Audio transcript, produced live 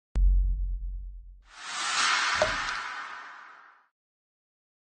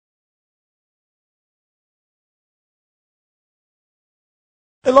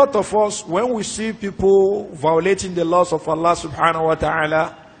A lot of us, when we see people violating the laws of Allah subhanahu wa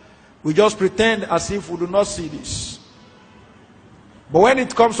ta'ala, we just pretend as if we do not see this. But when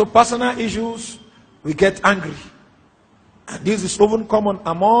it comes to personal issues, we get angry. And this is even common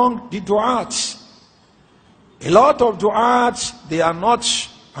among the du'at. A lot of du'at, they are not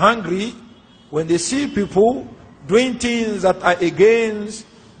angry when they see people doing things that are against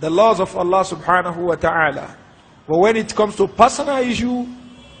the laws of Allah subhanahu wa ta'ala. But when it comes to personal issue,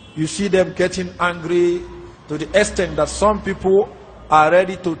 you see them getting angry to the extent that some people are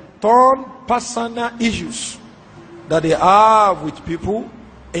ready to turn personal issues that they have with people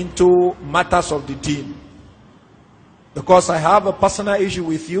into matters of the deen. Because I have a personal issue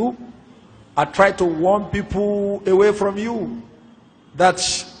with you, I try to warn people away from you. That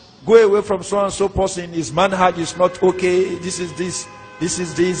go away from so and so person, his manhaj is not okay, this is this, this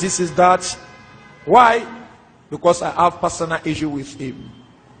is this, this is that. Why? Because I have personal issue with him.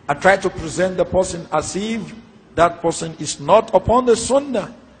 I try to present the person as if that person is not upon the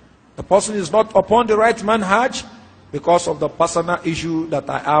sunnah. The person is not upon the right manhaj because of the personal issue that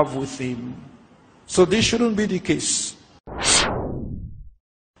I have with him. So this shouldn't be the case.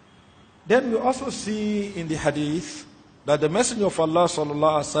 Then we also see in the hadith that the Messenger of Allah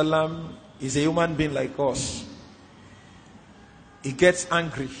sallallahu alaihi wasallam is a human being like us. He gets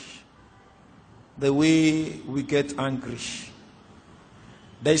angry the way we get angry.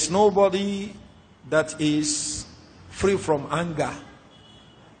 There is nobody that is free from anger.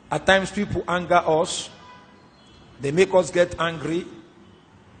 At times people anger us. They make us get angry.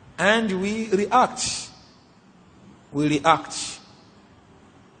 And we react. We react.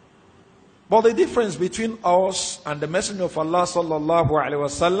 But the difference between us and the Messenger of Allah sallallahu alaihi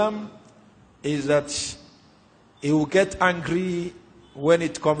wasallam is that he will get angry when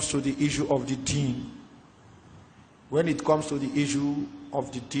it comes to the issue of the deen. When it comes to the issue of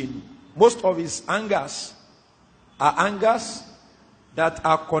the deen. Most of his angers are angers that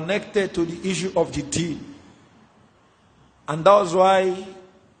are connected to the issue of the deen. And that's why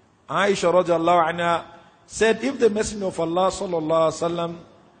Aisha radiallahu anha said, if the Messenger of Allah sallallahu alaihi wasallam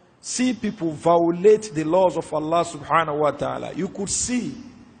see people violate the laws of Allah subhanahu wa ta'ala, you could see,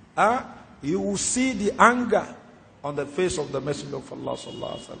 you will see the anger on the face of the Messenger of Allah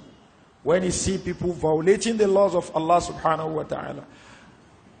sallallahu alaihi wasallam. When he see people violating the laws of Allah subhanahu wa ta'ala,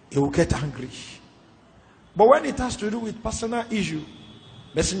 he will get angry. But when it has to do with personal issue,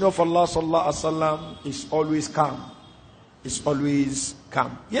 Messenger of Allah sallallahu alaihi wasallam is always calm. Is always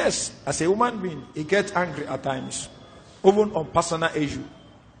calm. Yes, as a human being, he gets angry at times, even on personal issue.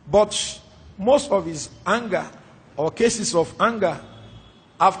 But most of his anger or cases of anger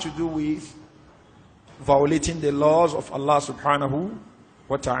have to do with violating the laws of Allah subhanahu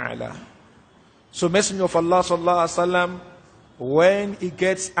wa ta'ala. So Messenger of Allah sallallahu alaihi wasallam, when he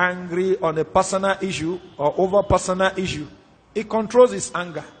gets angry on a personal issue or over personal issue, he controls his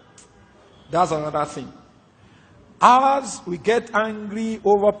anger. That's another thing. As we get angry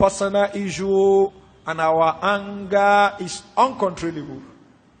over personal issue and our anger is uncontrollable.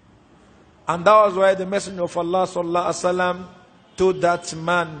 And that was why the Messenger of Allah sallallahu alaihi wasallam told that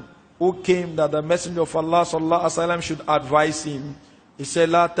man who came that the Messenger of Allah sallallahu alaihi wasallam should advise him. He said,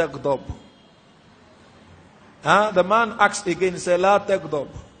 La taqdab. The man asked again, he said, La taqdab.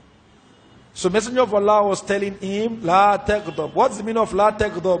 So Messenger of Allah was telling him, La taqdab. What's the meaning of La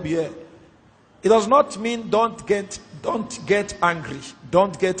taqdab here? It does not mean don't get angry.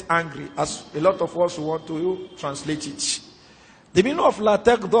 Don't get angry, as a lot of us want to translate it. The meaning of La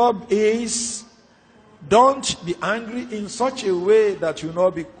taqdab is don't be angry in such a way that you will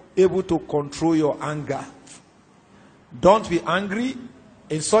not be able to control your anger. Don't be angry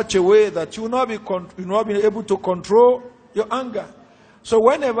in such a way that you will not be able to control your anger. So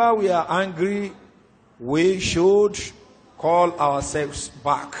whenever we are angry, we should call ourselves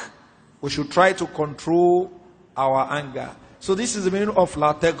back. We should try to control our anger. So this is the meaning of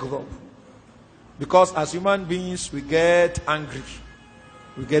La taqdab. Because as human beings, we get angry.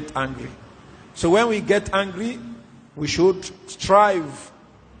 We get angry. So when we get angry, we should strive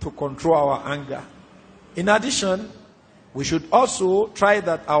to control our anger. In addition, we should also try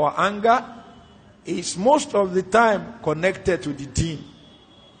that our anger is most of the time connected to the deen.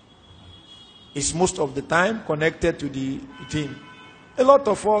 It's most of the time connected to the deen. A lot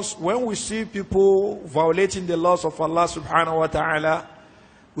of us, when we see people violating the laws of Allah subhanahu wa ta'ala,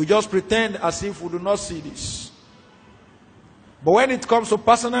 we just pretend as if we do not see this. But when it comes to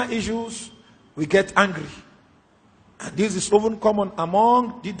personal issues, we get angry. And this is even common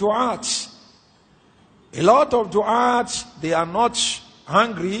among the du'at. A lot of du'at, they are not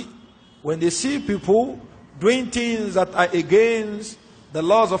angry when they see people doing things that are against the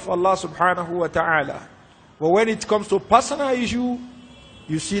laws of Allah subhanahu wa ta'ala. But when it comes to personal issue,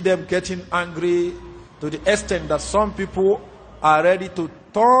 you see them getting angry to the extent that some people are ready to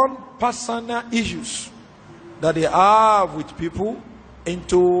turn personal issues that they have with people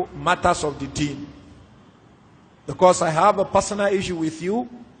into matters of the deen. Because I have a personal issue with you,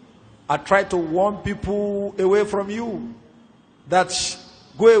 I try to warn people away from you. That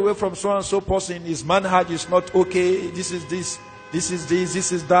go away from so and so person, his manhaj is not okay, this is this, this is this,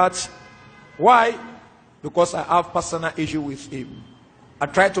 this is that. Why? Because I have personal issue with him. I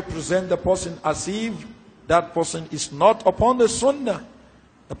try to present the person as if that person is not upon the sunnah.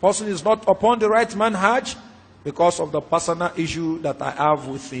 The person is not upon the right manhaj because of the personal issue that I have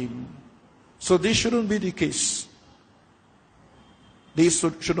with him. So this shouldn't be the case. This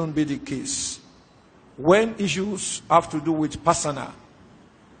shouldn't be the case. When issues have to do with personal,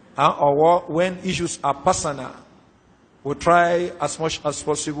 or when issues are personal, we try as much as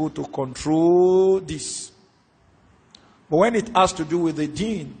possible to control this. But when it has to do with the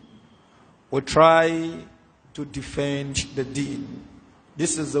deen, we try to defend the deen.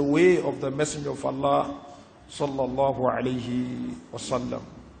 This is the way of the Messenger of Allah sallallahu alaihi wasallam.